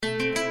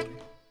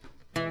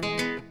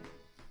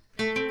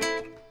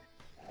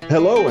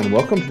Hello and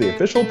welcome to the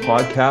official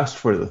podcast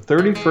for the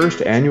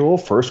 31st Annual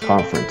FIRST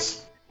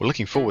Conference. We're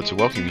looking forward to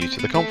welcoming you to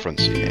the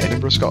conference in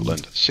Edinburgh,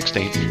 Scotland,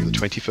 16th through the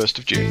 21st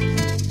of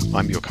June.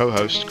 I'm your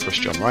co-host, Chris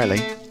John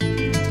Riley.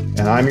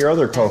 And I'm your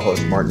other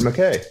co-host, Martin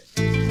McKay.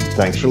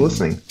 Thanks for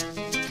listening.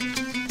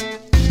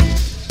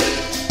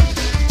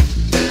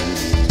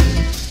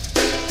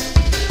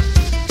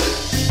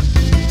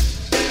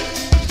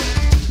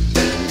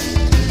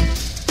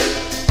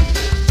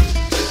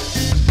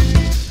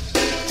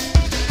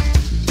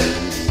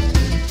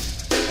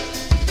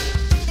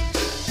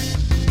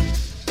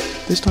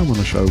 This time on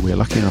the show, we're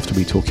lucky enough to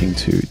be talking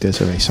to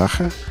Desiree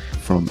Sacher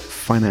from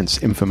Finance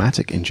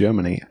Informatik in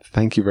Germany.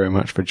 Thank you very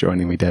much for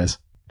joining me, Des.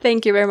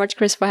 Thank you very much,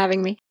 Chris, for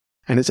having me.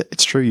 And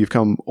it's true, you've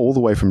come all the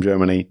way from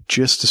Germany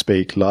just to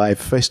speak live,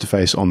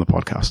 face-to-face on the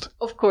podcast.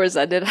 Of course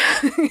I did.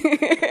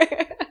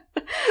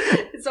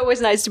 It's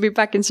always nice to be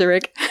back in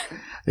Zurich.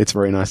 It's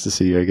very nice to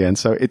see you again.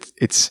 So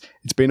it's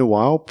been a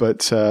while,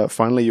 but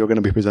finally you're going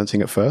to be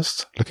presenting at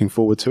FIRST. Looking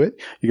forward to it.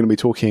 You're going to be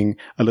talking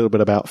a little bit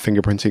about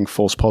fingerprinting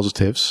false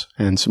positives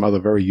and some other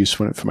very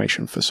useful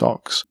information for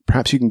SOCs.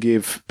 Perhaps you can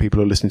give people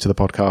who are listening to the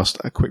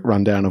podcast a quick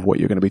rundown of what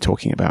you're going to be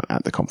talking about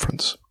at the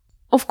conference.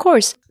 Of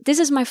course. This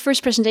is my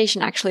first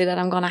presentation actually that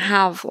I'm going to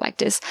have like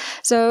this.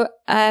 So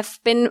I've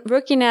been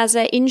working as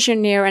an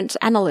engineer and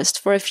analyst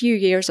for a few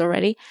years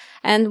already.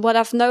 And what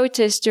I've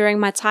noticed during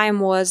my time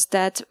was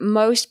that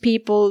most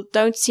people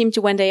don't seem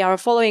to, when they are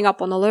following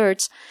up on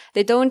alerts,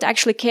 they don't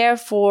actually care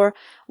for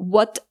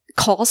what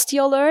caused the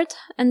alert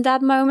in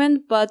that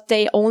moment, but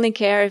they only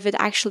care if it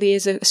actually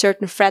is a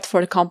certain threat for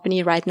the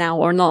company right now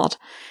or not.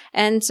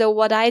 And so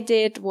what I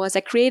did was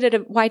I created a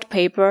white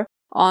paper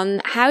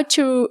on how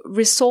to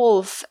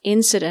resolve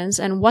incidents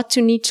and what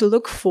you need to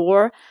look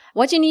for,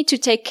 what you need to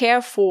take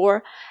care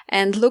for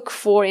and look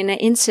for in an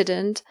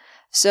incident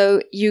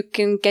so you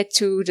can get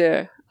to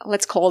the,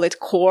 let's call it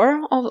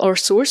core of, or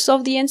source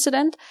of the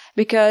incident,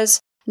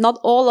 because not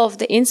all of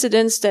the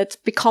incidents that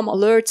become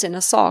alerts in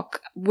a SOC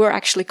were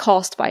actually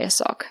caused by a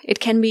SOC. It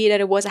can be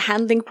that it was a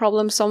handling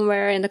problem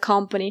somewhere in the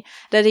company,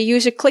 that a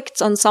user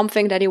clicked on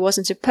something that he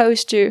wasn't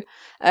supposed to.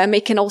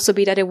 It can also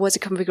be that it was a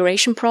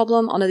configuration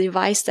problem on a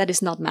device that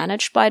is not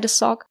managed by the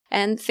SOC.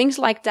 And things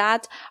like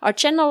that are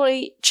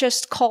generally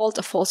just called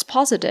a false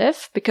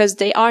positive because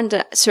they aren't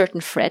a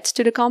certain threat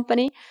to the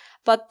company,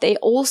 but they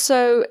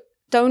also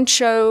don't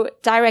show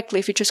directly,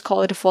 if you just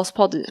call it a false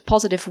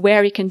positive,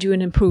 where you can do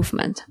an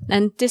improvement.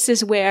 And this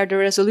is where the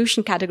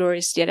resolution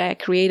categories that I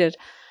created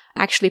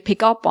actually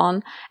pick up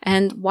on,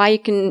 and why you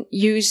can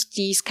use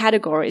these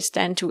categories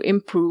then to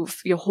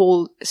improve your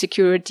whole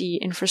security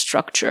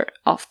infrastructure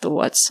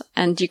afterwards.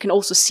 And you can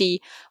also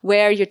see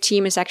where your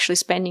team is actually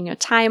spending your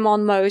time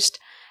on most.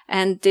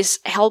 And this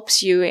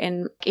helps you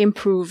in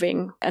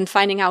improving and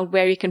finding out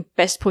where you can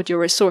best put your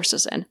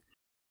resources in.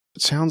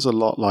 It sounds a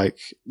lot like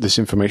this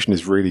information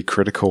is really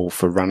critical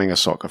for running a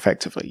SOC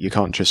effectively. You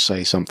can't just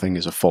say something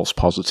is a false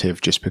positive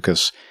just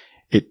because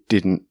it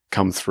didn't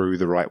come through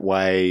the right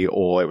way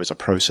or it was a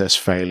process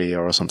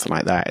failure or something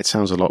like that. It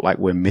sounds a lot like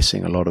we're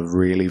missing a lot of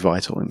really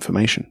vital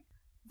information.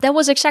 That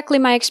was exactly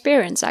my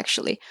experience,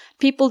 actually.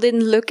 People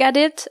didn't look at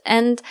it.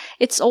 And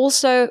it's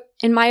also,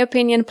 in my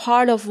opinion,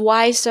 part of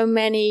why so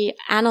many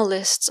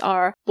analysts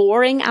are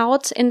boring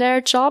out in their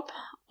job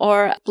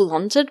or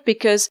blunted,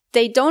 because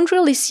they don't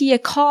really see a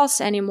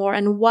cause anymore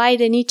and why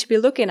they need to be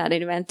looking at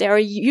an event. They are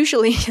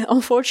usually,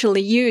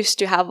 unfortunately, used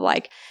to have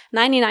like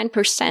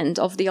 99%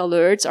 of the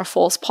alerts are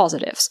false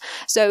positives.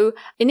 So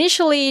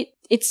initially,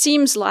 it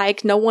seems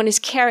like no one is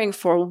caring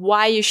for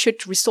why you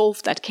should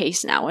resolve that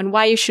case now and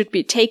why you should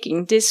be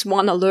taking this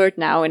one alert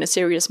now in a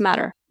serious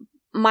matter.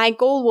 My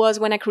goal was,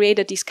 when I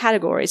created these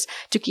categories,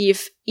 to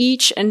give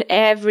each and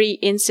every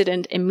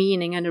incident a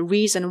meaning and a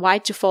reason why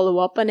to follow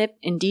up on it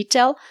in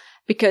detail,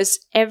 because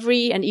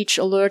every and each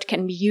alert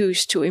can be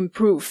used to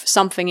improve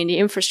something in the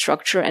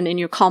infrastructure and in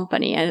your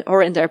company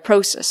or in their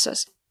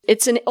processes.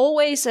 It's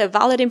always a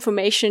valid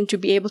information to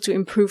be able to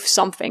improve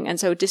something. And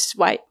so this is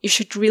why you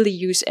should really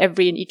use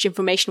every and each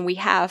information we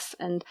have.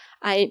 And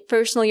I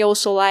personally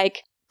also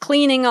like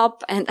cleaning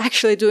up and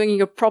actually doing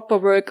your proper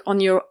work on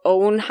your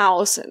own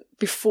house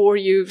before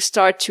you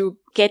start to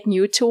get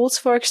new tools,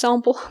 for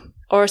example,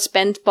 or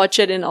spend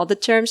budget in other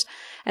terms.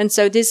 And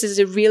so this is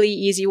a really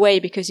easy way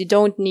because you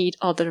don't need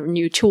other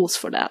new tools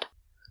for that.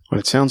 Well,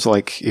 it sounds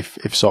like if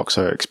SOCs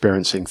are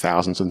experiencing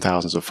thousands and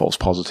thousands of false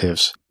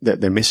positives, that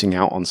they're missing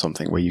out on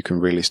something where you can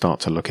really start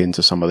to look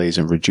into some of these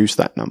and reduce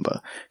that number.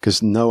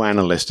 Because no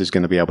analyst is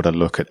going to be able to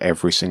look at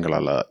every single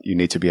alert. You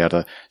need to be able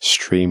to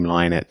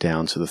streamline it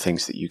down to the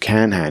things that you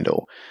can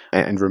handle.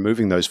 And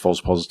removing those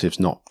false positives,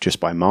 not just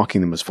by marking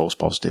them as false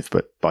positive,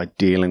 but by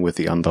dealing with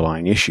the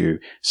underlying issue,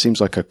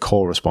 seems like a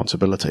core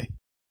responsibility.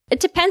 It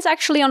depends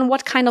actually on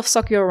what kind of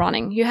SOC you're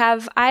running. You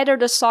have either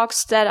the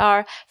SOCs that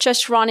are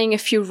just running a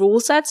few rule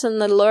sets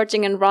and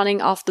alerting and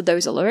running after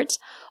those alerts,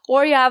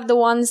 or you have the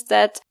ones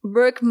that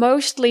work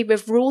mostly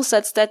with rule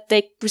sets that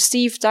they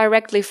receive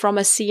directly from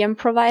a CM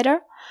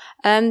provider.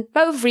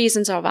 Both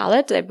reasons are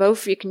valid.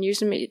 You can use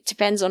them. It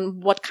depends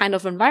on what kind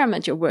of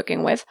environment you're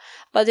working with.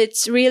 But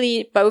it's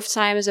really both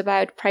times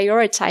about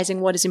prioritizing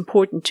what is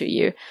important to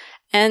you.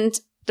 And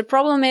the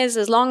problem is,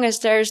 as long as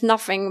there's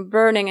nothing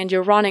burning and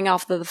you're running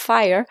after the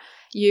fire,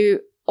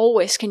 you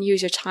always can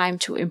use your time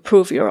to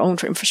improve your own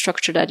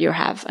infrastructure that you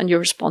have and you're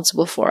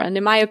responsible for. And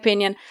in my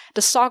opinion,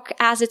 the SOC,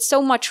 as it's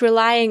so much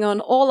relying on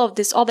all of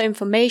this other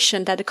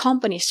information that the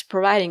company is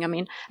providing. I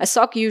mean, a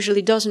SOC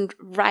usually doesn't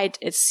write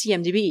its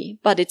CMDB,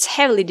 but it's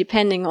heavily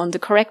depending on the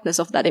correctness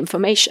of that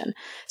information.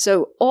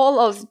 So all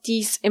of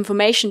these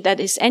information that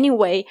is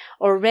anyway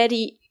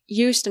already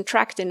used and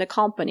tracked in the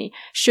company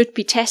should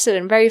be tested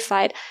and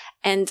verified.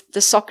 And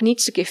the SOC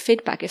needs to give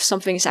feedback if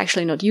something is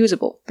actually not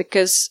usable,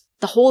 because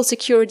the whole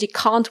security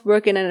can't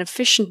work in an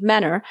efficient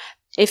manner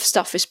if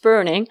stuff is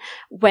burning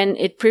when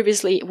it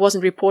previously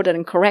wasn't reported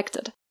and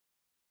corrected.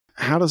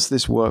 How does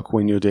this work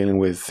when you're dealing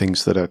with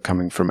things that are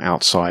coming from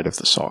outside of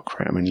the SOC,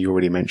 right? I mean, you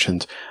already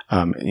mentioned,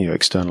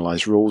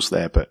 externalized rules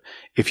there, but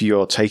if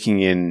you're taking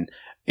in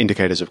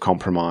indicators of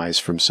compromise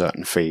from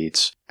certain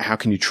feeds, how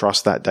can you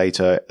trust that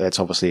data? That's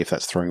obviously, if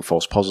that's throwing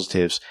false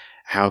positives,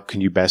 how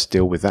can you best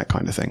deal with that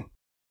kind of thing?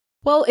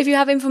 Well, if you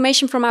have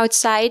information from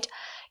outside,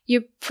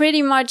 you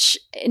pretty much,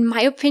 in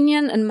my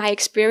opinion and my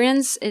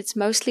experience, it's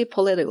mostly a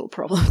political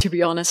problem, to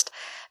be honest,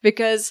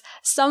 because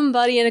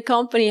somebody in a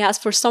company has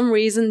for some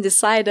reason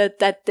decided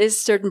that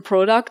this certain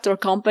product or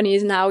company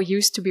is now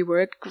used to be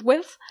worked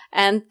with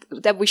and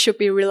that we should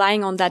be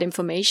relying on that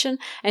information.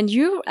 And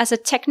you, as a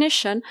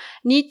technician,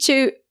 need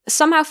to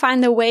somehow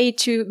find a way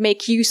to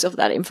make use of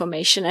that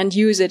information and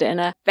use it in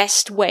a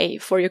best way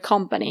for your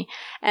company.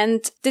 And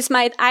this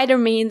might either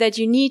mean that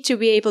you need to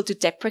be able to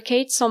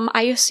deprecate some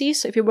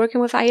IOCs, if you're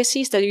working with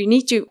IOCs, that you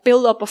need to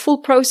build up a full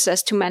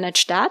process to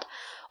manage that.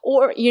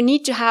 Or you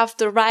need to have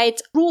the right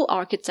rule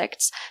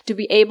architects to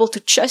be able to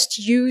just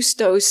use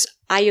those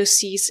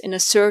IOCs in a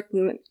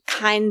certain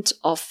kind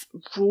of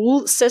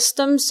rule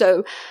system.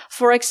 So,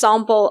 for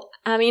example,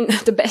 I mean,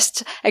 the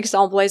best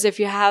example is if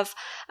you have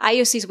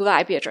IOCs with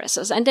IP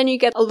addresses, and then you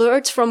get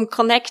alerts from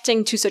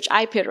connecting to such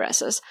IP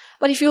addresses.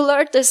 But if you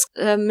alert this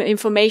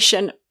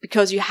information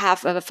because you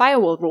have a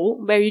firewall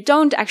rule where you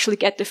don't actually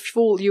get the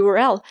full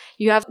URL,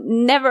 you have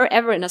never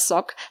ever in a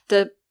SOC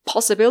the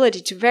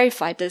possibility to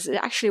verify this. It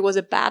actually was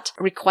a bad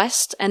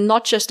request and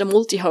not just a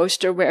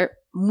multi-hoster where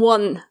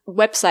one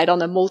website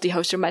on a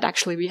multi-hoster might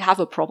actually have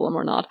a problem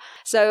or not.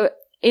 So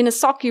in a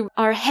SOC, you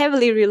are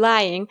heavily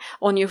relying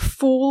on your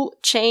full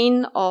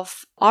chain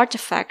of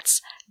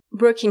artifacts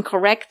working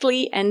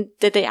correctly and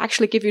that they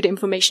actually give you the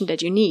information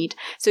that you need.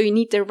 So you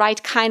need the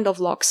right kind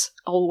of logs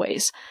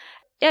always.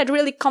 Yeah, it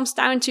really comes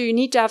down to you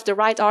need to have the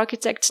right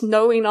architects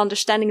knowing and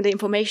understanding the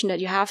information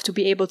that you have to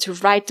be able to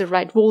write the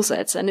right rule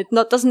sets. And it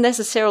doesn't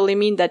necessarily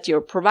mean that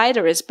your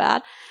provider is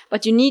bad,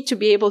 but you need to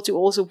be able to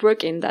also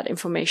work in that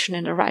information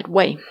in the right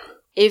way.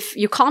 If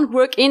you can't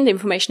work in the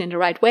information in the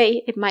right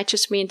way, it might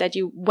just mean that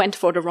you went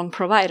for the wrong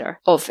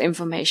provider of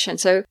information.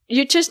 So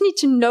you just need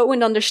to know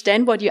and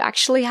understand what you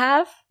actually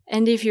have.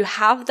 And if you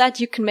have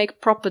that, you can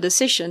make proper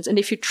decisions. And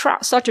if you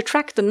start to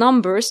track the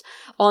numbers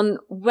on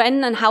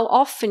when and how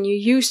often you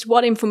used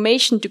what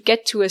information to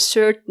get to a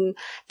certain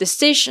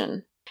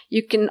decision,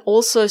 you can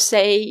also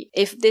say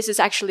if this is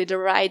actually the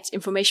right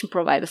information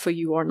provider for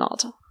you or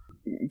not.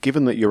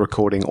 Given that you're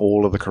recording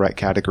all of the correct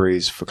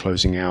categories for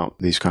closing out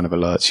these kind of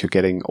alerts, you're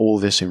getting all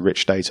this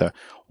enriched data,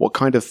 what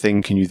kind of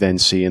thing can you then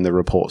see in the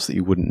reports that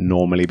you wouldn't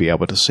normally be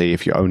able to see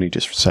if you're only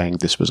just saying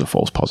this was a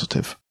false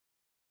positive?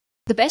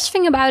 The best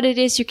thing about it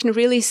is you can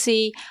really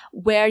see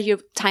where your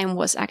time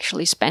was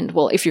actually spent.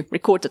 Well, if you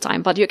record the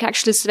time, but you can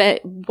actually see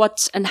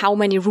what and how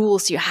many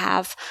rules you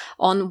have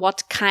on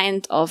what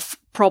kind of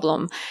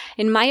problem.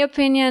 In my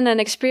opinion and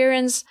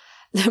experience,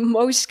 the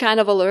most kind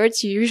of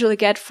alerts you usually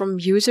get from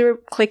user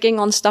clicking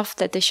on stuff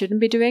that they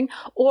shouldn't be doing,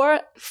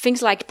 or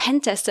things like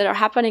pen tests that are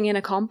happening in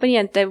a company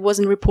and that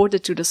wasn't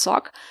reported to the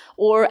SOC,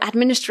 or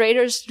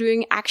administrators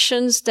doing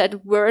actions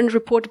that weren't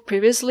reported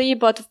previously,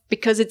 but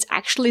because it's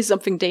actually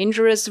something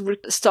dangerous,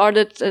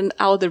 started an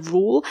out of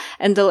rule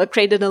and they'll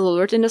created an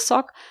alert in the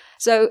SOC.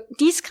 So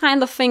these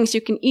kind of things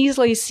you can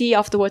easily see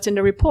afterwards in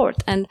the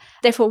report, and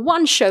therefore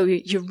one, show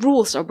you your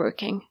rules are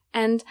working.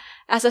 And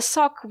as a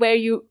SOC where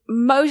you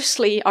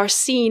mostly are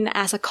seen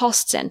as a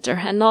cost center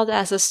and not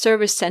as a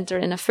service center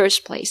in the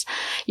first place,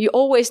 you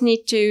always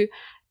need to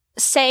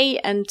say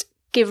and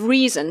give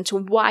reason to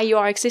why you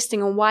are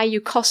existing and why you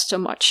cost so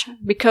much.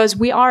 Because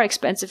we are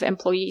expensive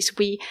employees.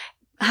 We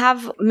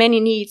have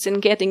many needs in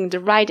getting the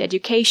right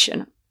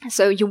education.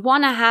 So you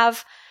want to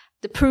have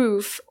the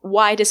proof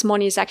why this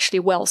money is actually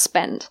well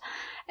spent.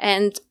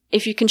 And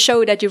if you can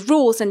show that your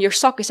rules and your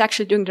SOC is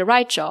actually doing the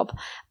right job,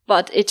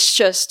 but it's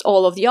just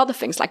all of the other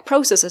things like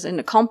processes in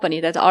the company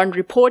that aren't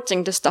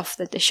reporting the stuff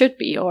that they should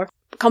be, or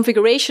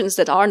configurations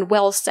that aren't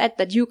well set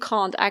that you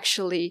can't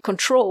actually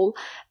control,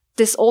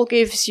 this all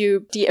gives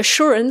you the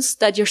assurance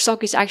that your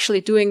SOC is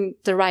actually doing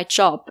the right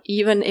job,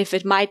 even if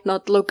it might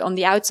not look on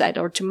the outside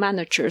or to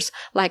managers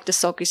like the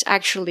SOC is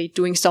actually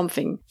doing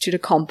something to the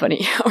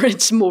company or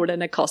it's more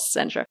than a cost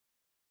center.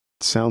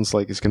 Sounds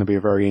like it's going to be a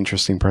very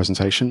interesting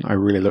presentation. I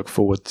really look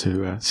forward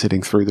to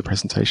sitting through the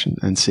presentation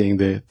and seeing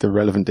the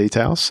relevant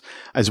details,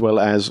 as well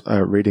as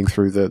reading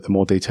through the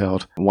more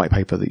detailed white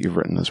paper that you've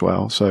written as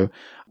well. So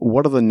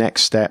what are the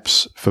next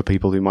steps for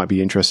people who might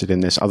be interested in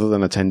this, other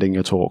than attending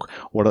your talk?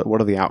 What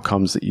are the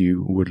outcomes that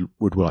you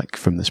would like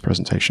from this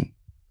presentation?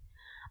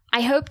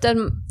 I hope that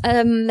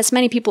as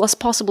many people as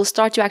possible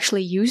start to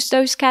actually use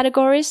those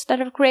categories that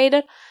I've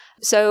created.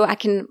 So I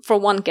can, for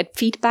one, get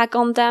feedback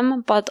on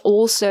them, but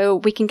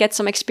also we can get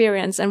some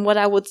experience. And what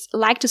I would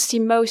like to see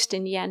most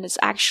in the end is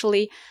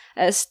actually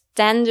a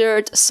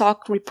standard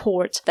SOC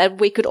report that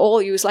we could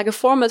all use, like a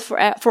format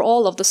for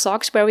all of the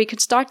SOCs, where we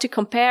could start to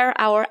compare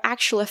our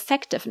actual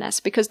effectiveness,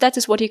 because that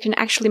is what you can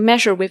actually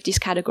measure with these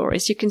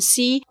categories. You can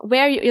see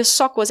where your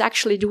SOC was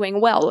actually doing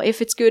well,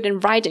 if it's good in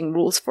writing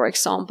rules, for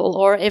example,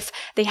 or if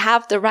they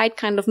have the right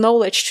kind of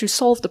knowledge to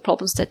solve the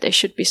problems that they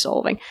should be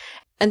solving.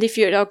 And if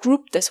you are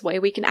grouped this way,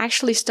 we can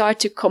actually start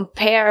to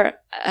compare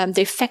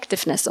the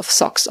effectiveness of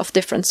SOCs, of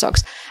different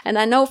SOCs. And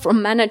I know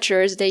from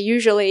managers,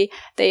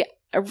 they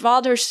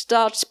rather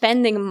start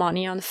spending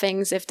money on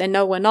things if they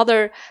know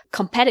another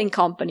competing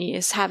company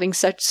is having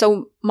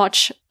so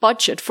much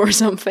budget for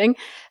something.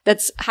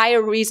 That's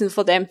higher reason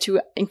for them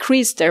to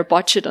increase their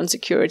budget on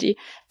security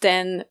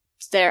than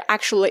their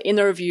actual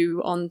inner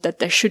view on that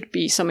there should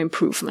be some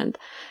improvement.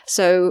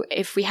 So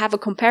if we have a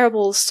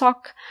comparable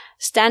SOC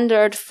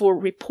standard for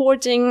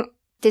reporting,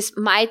 this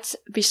might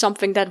be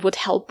something that would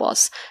help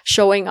us,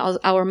 showing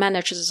our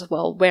managers as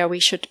well where we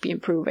should be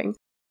improving.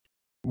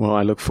 Well,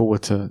 I look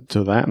forward to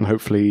that, and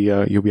hopefully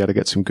you'll be able to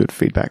get some good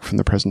feedback from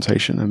the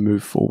presentation and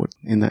move forward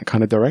in that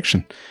kind of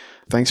direction.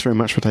 Thanks very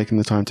much for taking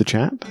the time to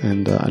chat,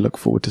 and I look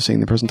forward to seeing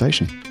the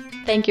presentation.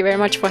 Thank you very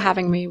much for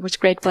having me. It was a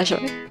great pleasure.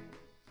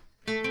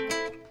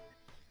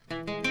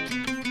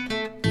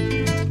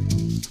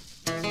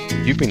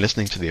 You've been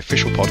listening to the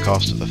official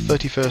podcast of the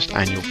 31st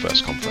Annual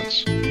FIRST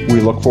Conference.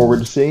 We look forward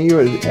to seeing you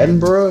in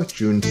Edinburgh,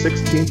 June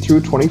 16th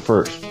through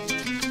 21st.